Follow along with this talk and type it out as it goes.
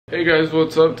Hey guys,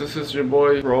 what's up? This is your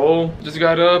boy Raul. Just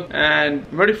got up and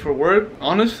I'm ready for work.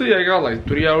 Honestly, I got like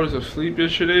 3 hours of sleep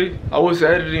yesterday. I was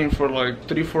editing for like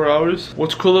 3-4 hours.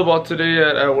 What's cool about today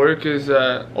at work is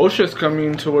that OSHA's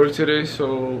coming to work today,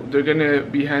 so they're gonna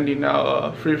be handing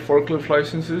out free forklift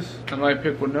licenses. I might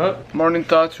pick one up. Morning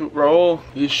thoughts with Raul.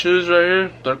 These shoes right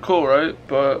here, they're cool, right?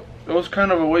 But it was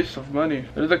kind of a waste of money.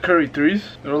 They're the Curry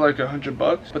 3s. They're like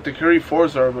 $100, but the Curry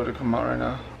 4s are about to come out right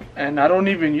now. And I don't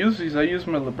even use these. I use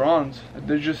my LeBrons.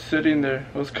 They're just sitting there.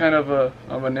 It was kind of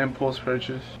an impulse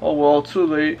purchase. Oh well, too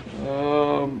late.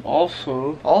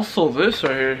 Also this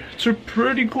right here. It's a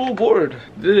pretty cool board.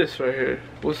 This right here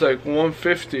was like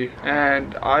 $150,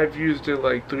 and I've used it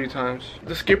like 3 times.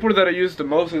 The skateboard that I used the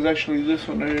most is actually this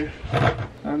one right here,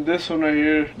 and this one right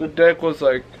here. The deck was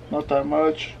like not that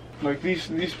much. Like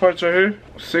these parts right here,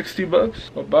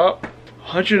 $60, about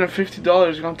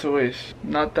 $150 gone to waste.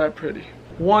 Not that pretty.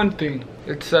 One thing,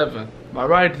 it's 7. My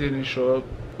ride didn't show up.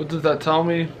 What does that tell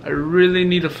me? I really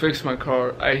need to fix my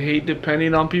car. I hate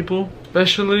depending on people,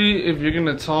 especially if you're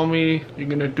gonna tell me you're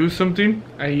gonna do something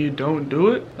and you don't do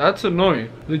it. That's annoying.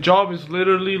 The job is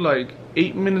literally like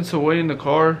 8 minutes away in the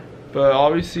car, but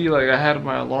obviously like I had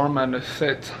my alarm at a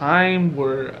set time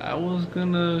where I was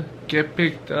gonna get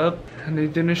picked up and they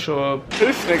didn't show up.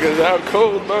 This nigga's out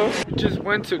cold, bro. We just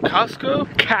went to Costco.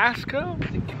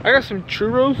 I got some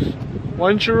churros.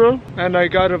 1 churro, and I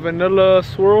got a vanilla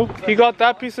swirl. He got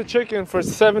that piece of chicken for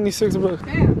 $76.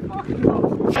 Damn, fucking no.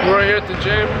 We're here at the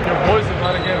gym. Your boy's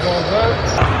about to get balls up.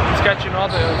 He's catching all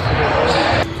the L's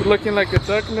today, bro. Looking like a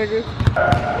duck, nigga.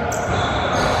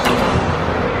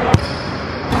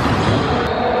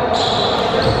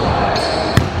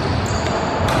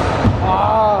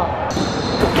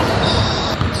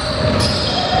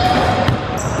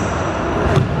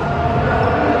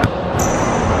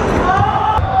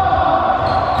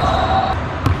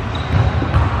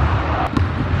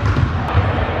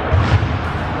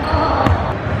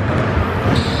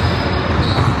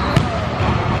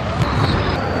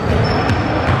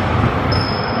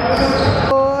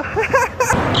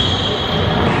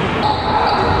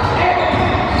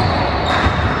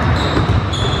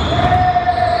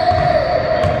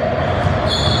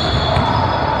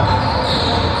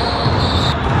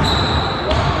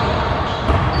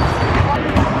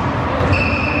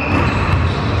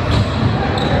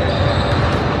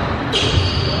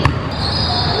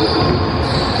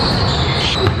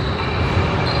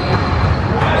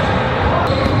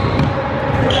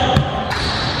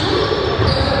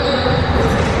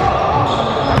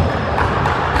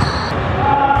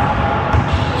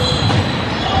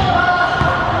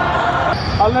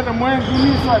 I let him win. He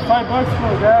needs like $5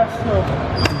 for gas, so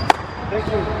thank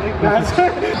you.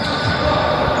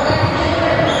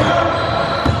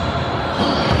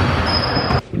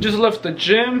 We just left the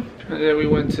gym and then we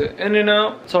went to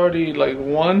In-N-Out. It's already like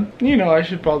 1. You know, I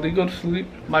should probably go to sleep.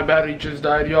 My battery just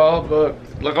died, y'all, but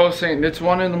like I was saying, it's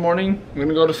 1 in the morning. I'm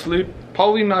gonna go to sleep.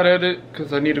 Probably not edit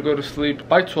because I need to go to sleep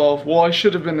by 12. Well, I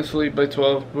should have been asleep by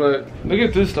 12, but look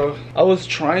at this though. I was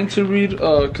trying to read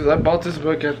because I bought this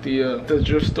book at the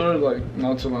thrift store like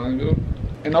not so long ago,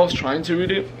 and I was trying to read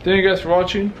it. Thank you guys for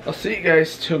watching. I'll see you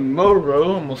guys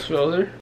tomorrow. Almost fell there.